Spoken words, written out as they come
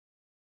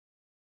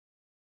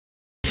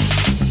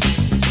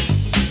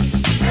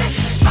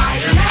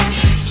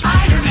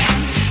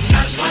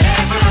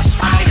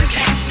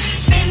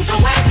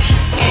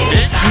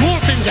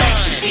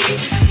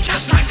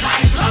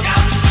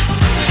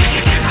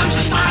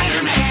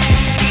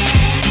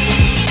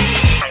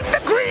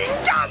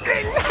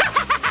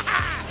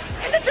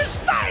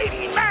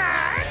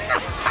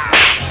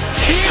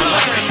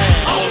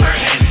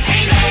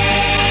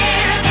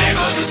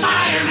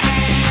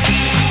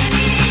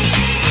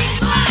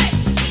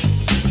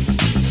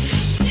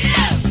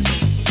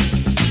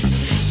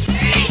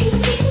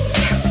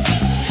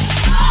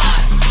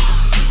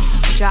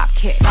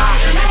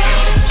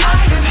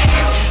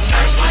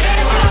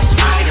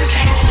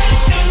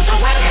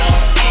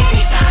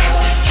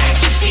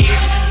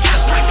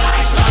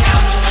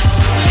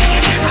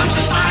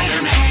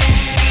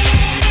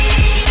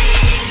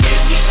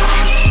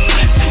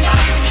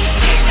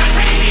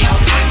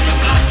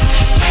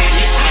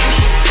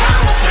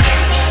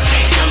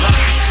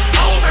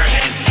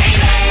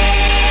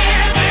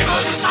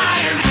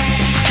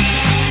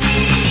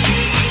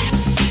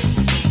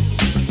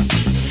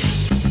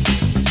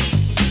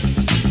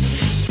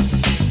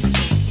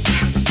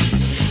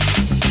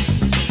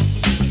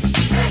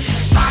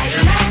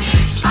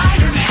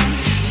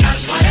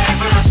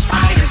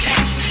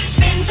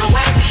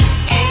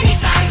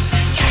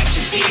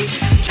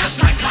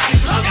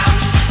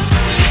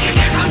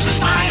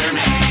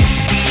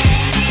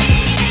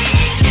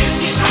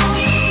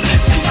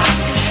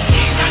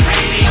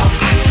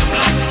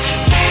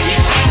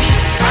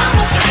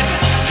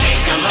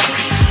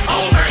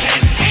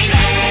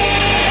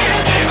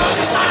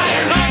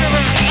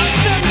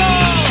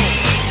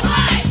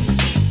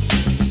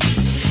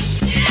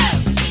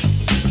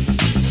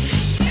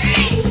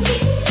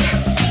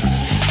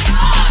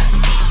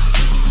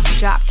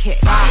kick.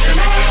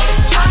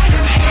 Spider-Man,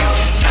 Spider-Man,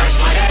 does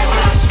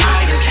whatever a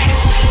spider can.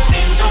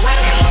 Spins a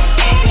web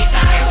any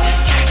size,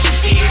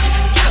 catches thieves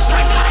just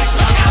like flies.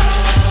 Look out,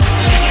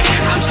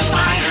 here comes the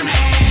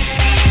Spider-Man.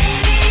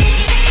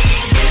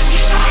 Is he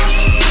strong?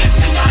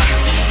 Listen up,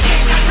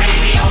 he's got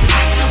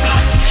radioactive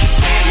blood.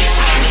 And he's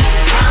hiding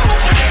from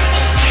the threat.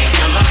 Take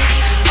a look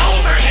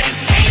overhead.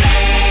 Hey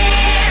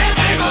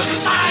there goes the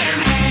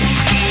Spider-Man.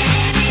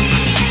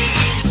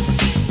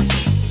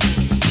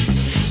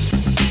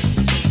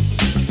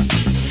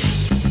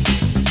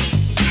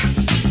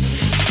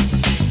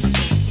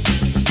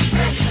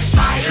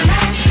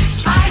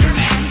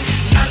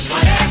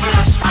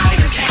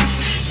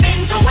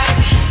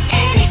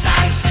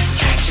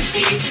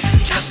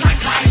 Just like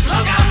flies,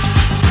 look out,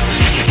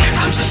 here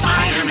comes the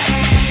Spider-Man.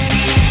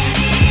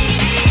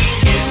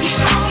 Is he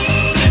strong?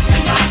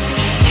 Listen up,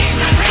 he's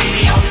got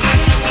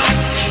radioactive blood.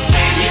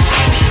 And he's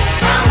hiding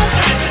from the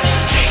threat.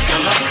 Take a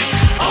look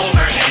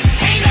overhead.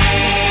 Hey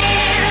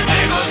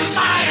there goes the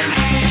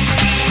Spider-Man.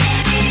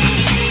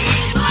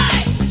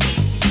 1,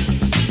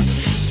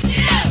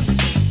 2,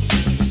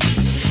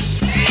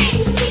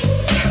 3,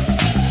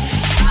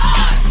 4.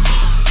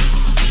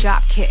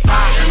 Drop kick.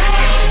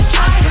 Spider-Man,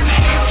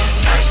 Spider-Man,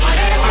 does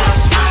whatever a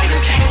spider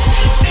can.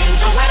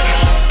 Spins a web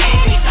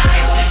any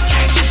size,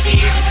 catches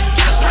thieves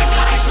just like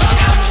flies.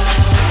 Look out,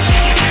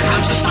 here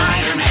comes the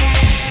Spider-Man.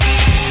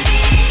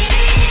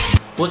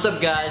 What's up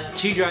guys,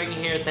 T-Dragon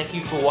here. Thank you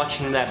for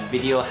watching that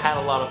video. Had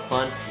a lot of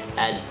fun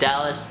at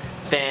Dallas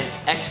Fan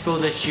Expo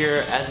this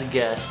year as a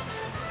guest.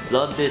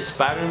 Love this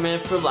Spider-Man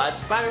for life,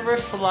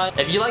 Spider-Verse for life.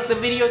 If you like the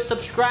video,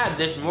 subscribe.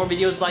 There's more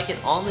videos like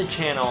it on the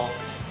channel.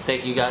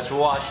 Thank you guys for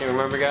watching.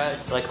 Remember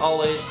guys, like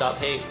always, stop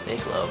hate,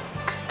 make love.